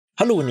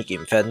Hello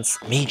Game fans,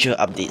 major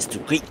updates to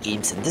great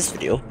games in this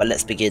video, but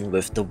let's begin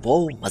with The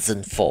Wall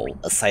Mustn't Fall,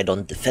 a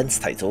side-on defense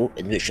title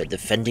in which you're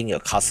defending your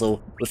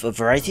castle with a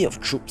variety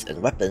of troops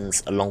and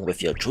weapons along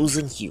with your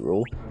chosen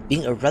hero,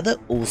 being a rather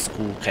old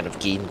school kind of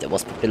game that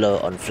was popular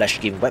on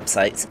flash game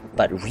websites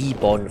but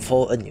reborn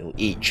for a new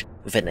age,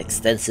 with an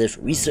extensive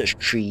research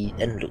tree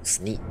and looks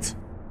neat.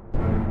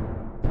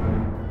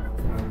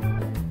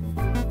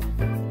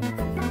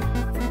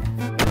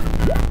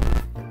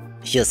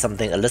 Here's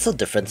something a little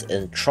different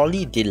in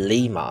Trolley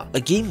Dilemma, a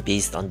game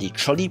based on the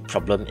trolley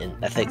problem in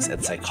ethics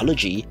and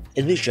psychology,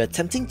 in which you're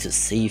attempting to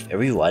save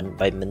everyone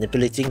by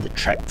manipulating the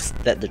tracks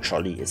that the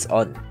trolley is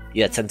on.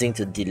 You're attempting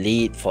to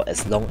delay it for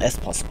as long as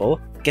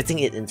possible, getting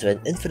it into an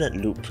infinite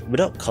loop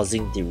without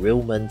causing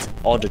derailment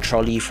or the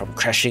trolley from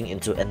crashing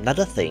into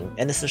another thing,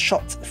 and it's a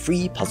short,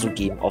 free puzzle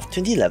game of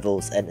 20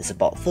 levels and it's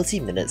about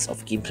 30 minutes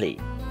of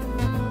gameplay.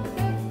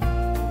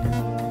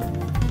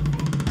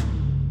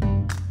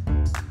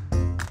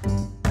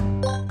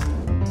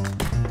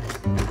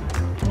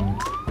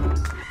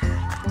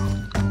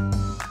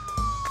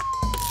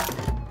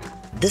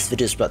 This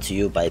video is brought to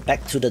you by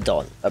Back to the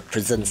Dawn, a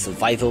prison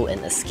survival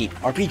and escape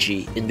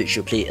RPG in which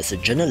you play as a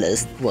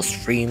journalist who was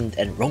framed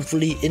and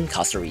wrongfully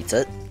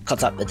incarcerated,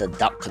 caught up in a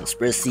dark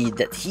conspiracy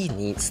that he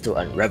needs to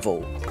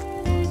unravel.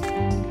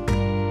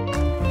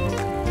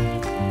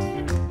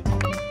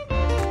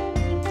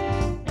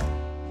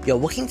 You're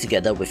working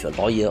together with your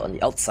lawyer on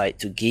the outside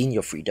to gain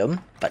your freedom,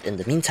 but in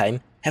the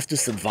meantime, have to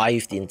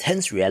survive the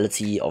intense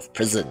reality of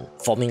prison,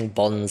 forming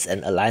bonds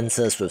and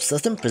alliances with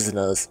certain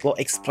prisoners while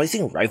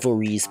exploiting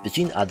rivalries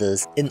between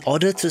others in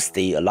order to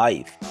stay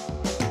alive.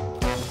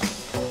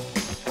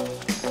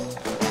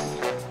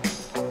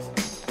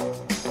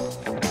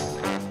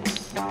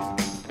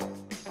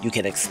 You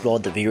can explore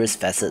the various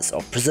facets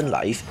of prison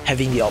life,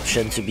 having the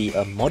option to be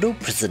a model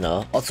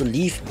prisoner or to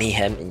leave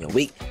mayhem in your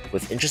wake,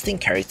 with interesting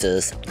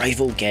characters,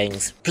 rival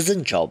gangs,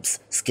 prison jobs,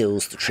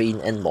 skills to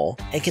train and more,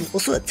 and can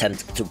also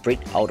attempt to break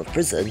out of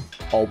prison,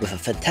 all with a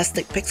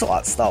fantastic pixel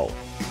art style.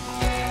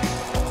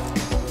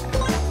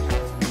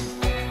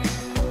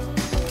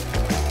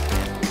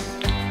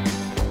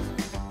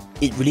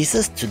 It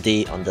releases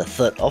today on the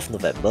 3rd of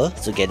November,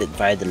 so get it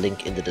via the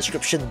link in the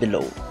description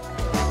below.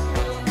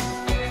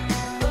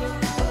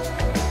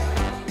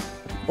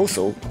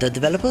 Also, the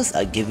developers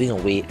are giving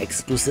away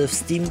exclusive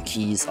Steam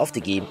keys of the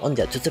game on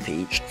their Twitter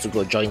page, so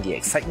go join the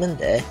excitement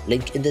there,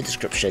 link in the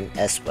description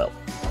as well.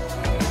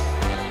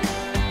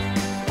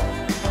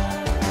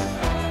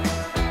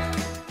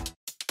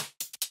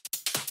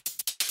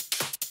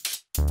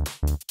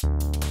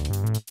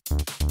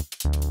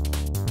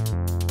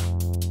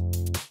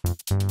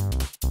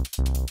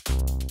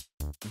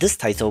 This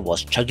title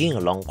was chugging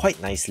along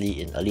quite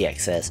nicely in early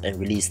access and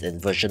released in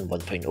version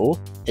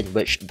 1.0, in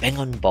which Bang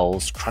On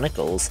Balls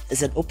Chronicles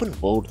is an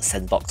open-world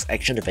sandbox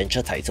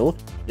action-adventure title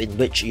in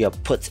which you are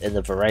put in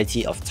a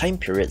variety of time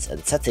periods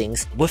and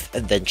settings with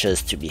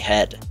adventures to be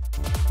had.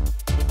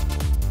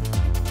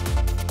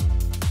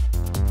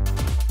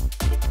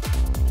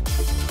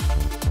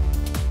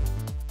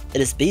 It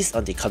is based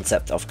on the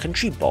concept of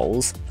Country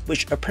Balls,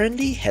 which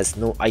apparently has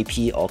no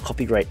IP or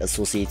copyright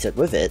associated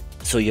with it,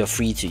 so you're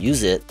free to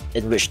use it,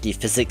 in which the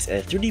physics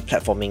and 3D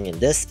platforming in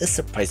this is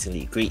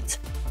surprisingly great.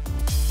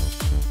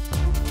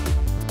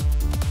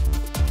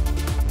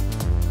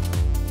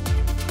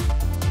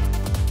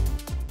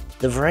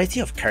 The variety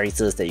of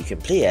characters that you can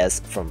play as,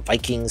 from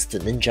Vikings to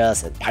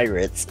ninjas and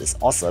pirates, is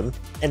awesome,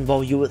 and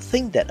while you would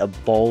think that a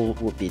ball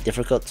would be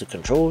difficult to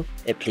control,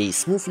 it plays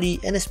smoothly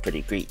and is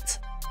pretty great.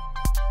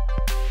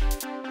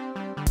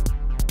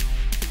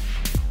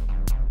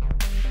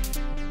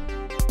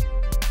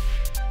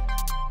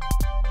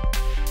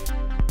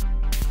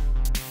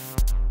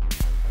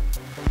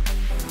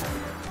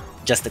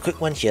 Just a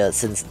quick one here,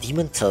 since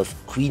Demon Turf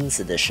Queen's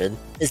Edition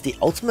is the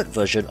ultimate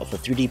version of a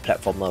 3D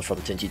platformer from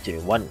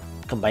 2021,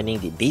 combining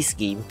the base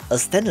game, a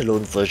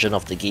standalone version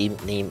of the game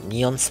named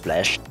Neon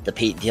Splash, the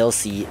paid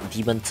DLC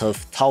Demon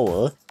Turf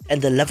Tower,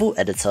 and the level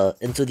editor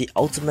into the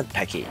ultimate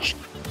package.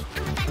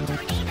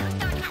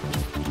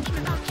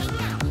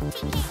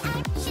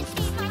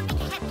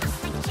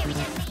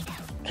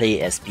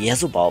 Play as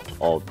Beelzebub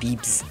or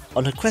Beebs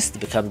on a quest to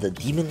become the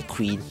Demon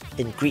Queen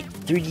in great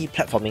 3D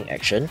platforming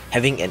action,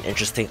 having an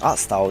interesting art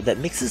style that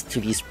mixes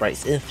 2D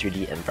sprites in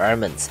 3D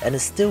environments and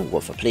is still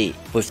worth a play,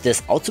 with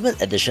this Ultimate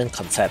Edition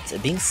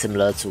concept being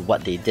similar to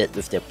what they did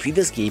with their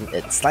previous game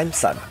in Slime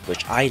Sun,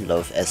 which I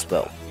love as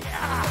well.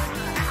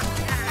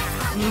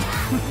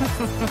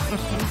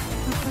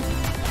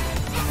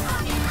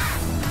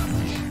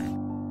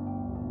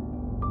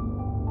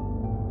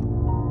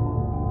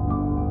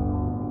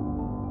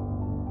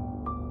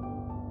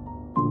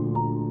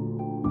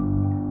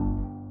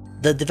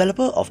 The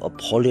developer of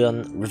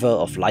Apollyon River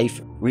of Life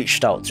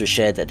reached out to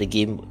share that the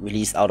game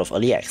released out of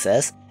early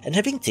access, and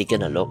having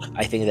taken a look,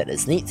 I think that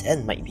it's neat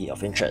and might be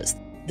of interest.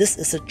 This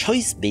is a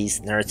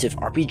choice-based narrative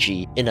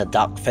RPG in a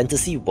dark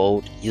fantasy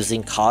world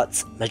using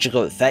cards,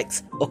 magical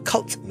effects,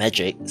 occult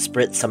magic,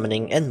 spirit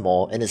summoning and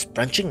more in its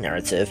branching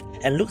narrative,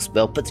 and looks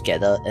well put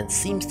together and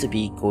seems to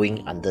be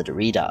going under the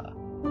radar.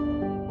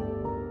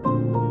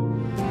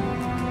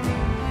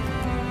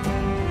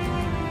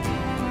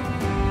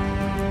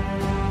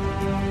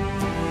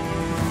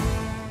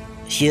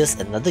 Here's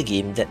another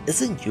game that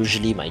isn't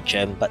usually my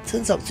jam but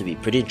turns out to be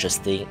pretty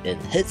interesting in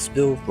Heads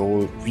Will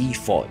Roll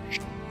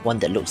Reforged, one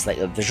that looks like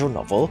a visual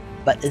novel,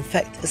 but in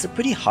fact is a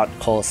pretty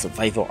hardcore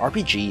survival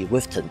RPG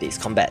with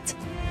turn-based combat.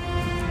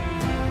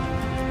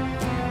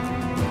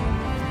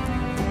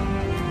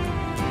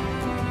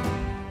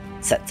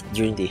 Set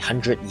during the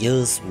 100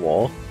 Years'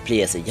 War,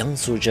 play as a young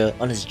soldier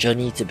on his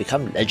journey to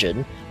become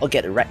legend or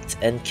get wrecked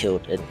and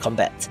killed in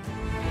combat.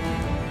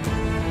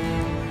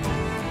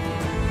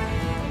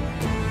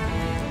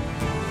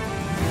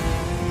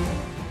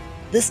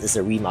 This is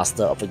a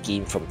remaster of a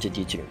game from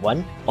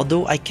 2021,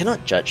 although I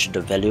cannot judge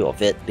the value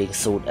of it being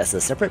sold as a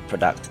separate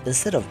product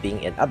instead of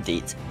being an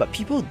update, but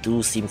people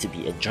do seem to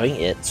be enjoying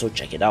it, so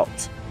check it out.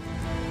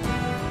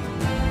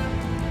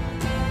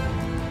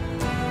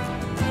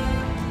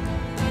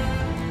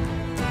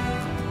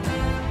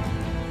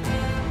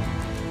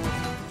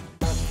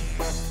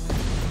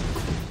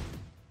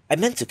 I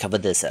meant to cover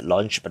this at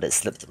launch, but it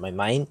slipped my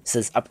mind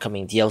since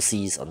upcoming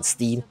DLCs on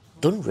Steam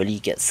don't really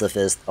get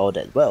surfaced all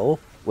that well,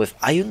 with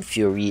Iron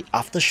Fury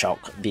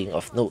Aftershock being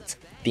of note,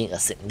 being a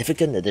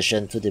significant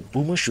addition to the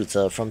boomer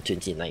shooter from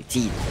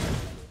 2019.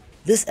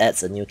 This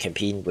adds a new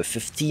campaign with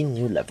 15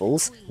 new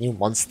levels, new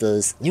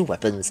monsters, new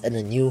weapons, and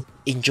a new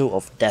Angel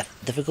of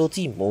Death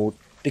difficulty mode,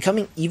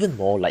 becoming even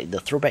more like the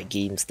throwback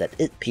games that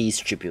it pays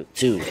tribute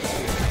to.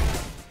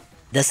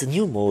 There's a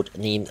new mode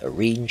named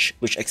Arrange,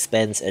 which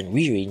expands and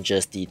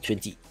rearranges the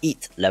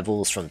 28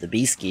 levels from the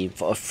base game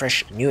for a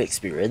fresh new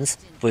experience,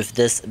 with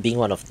this being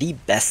one of the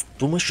best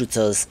boomer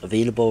shooters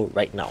available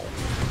right now.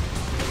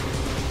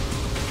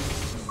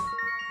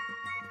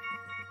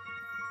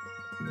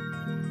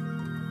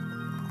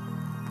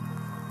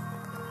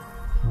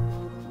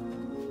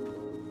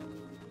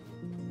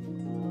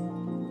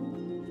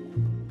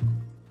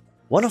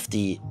 One of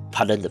the,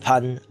 pardon the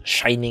pun,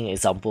 shining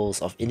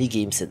examples of indie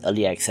games in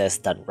early access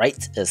done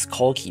right is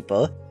Core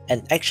Keeper,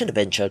 an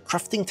action-adventure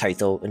crafting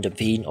title in the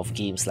vein of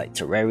games like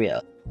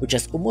Terraria, which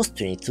has almost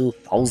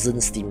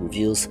 22,000 Steam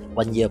reviews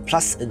 1 year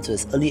plus into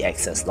its early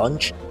access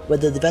launch, where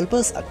the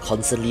developers are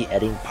constantly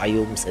adding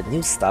biomes and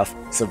new stuff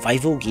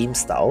survival game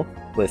style,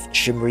 with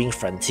Shimmering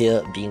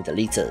Frontier being the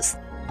latest.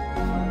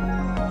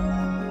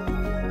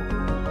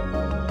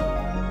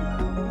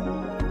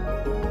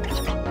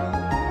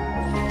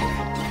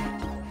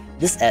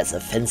 This adds a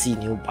fancy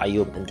new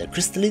biome in the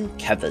Crystalline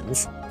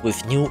Caverns,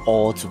 with new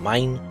ore to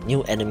mine,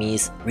 new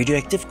enemies,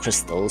 radioactive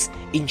crystals,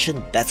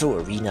 ancient battle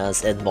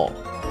arenas, and more.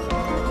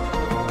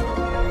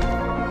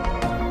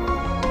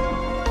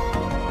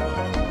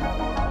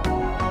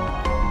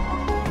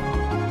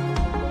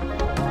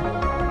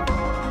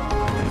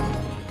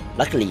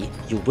 Luckily,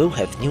 you will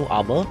have new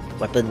armor,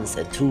 weapons,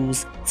 and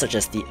tools such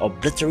as the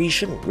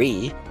Obliteration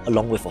Ray,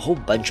 along with a whole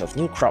bunch of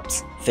new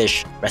crops,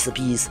 fish,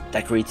 recipes,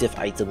 decorative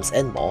items,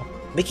 and more,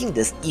 making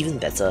this even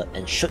better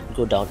and should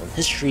go down in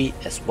history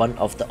as one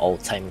of the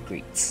all-time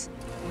greats.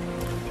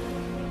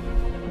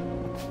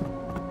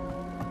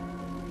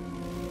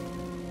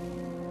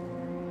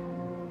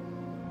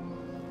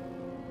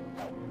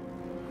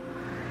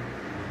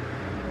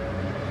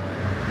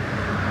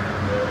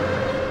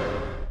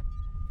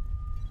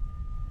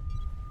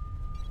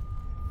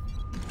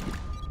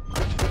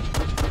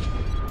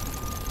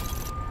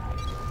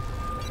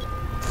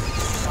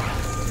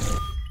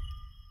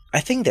 I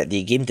think that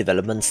the game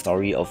development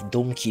story of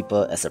Dome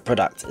Keeper as a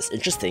product is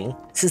interesting,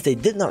 since they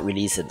did not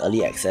release in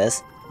early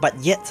access, but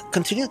yet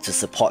continued to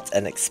support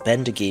and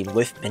expand the game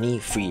with many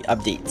free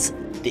updates.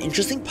 The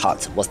interesting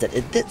part was that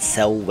it did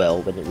sell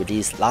well when it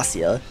released last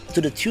year,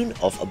 to the tune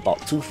of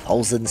about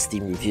 2,000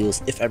 Steam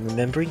reviews if I'm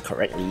remembering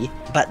correctly,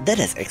 but that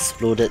has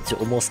exploded to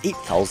almost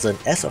 8,000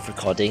 as of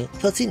recording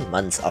 13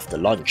 months after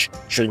launch,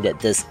 showing that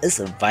this is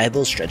a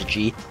viable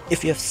strategy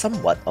if you have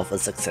somewhat of a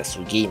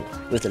successful game,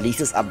 with the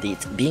latest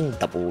update being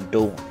Double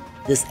Dome.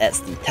 This adds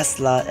the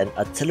Tesla and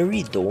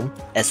Artillery Dome,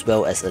 as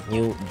well as a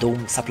new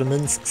Dome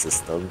Supplements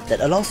system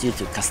that allows you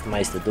to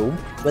customize the dome,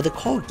 where the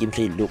core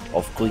gameplay loop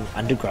of going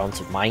underground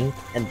to mine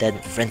and then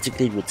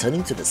frantically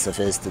returning to the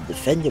surface to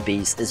defend your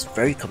base is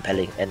very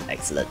compelling and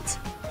excellent.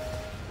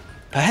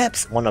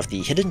 Perhaps one of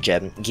the hidden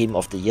gem Game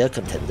of the Year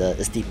contender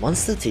is the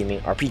monster taming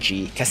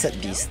RPG Cassette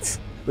Beasts,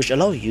 which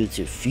allow you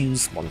to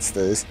fuse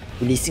monsters,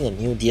 releasing a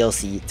new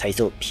DLC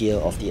titled Peer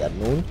of the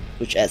Unknown,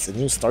 which adds a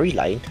new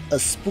storyline, a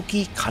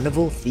spooky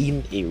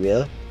carnival-themed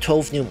area,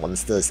 12 new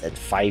monsters and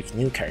 5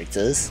 new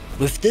characters,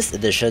 with this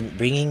edition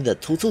bringing the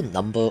total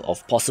number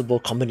of possible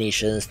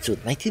combinations to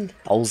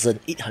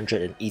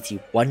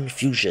 19,881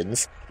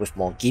 fusions, with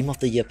more Game of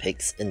the Year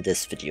picks in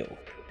this video.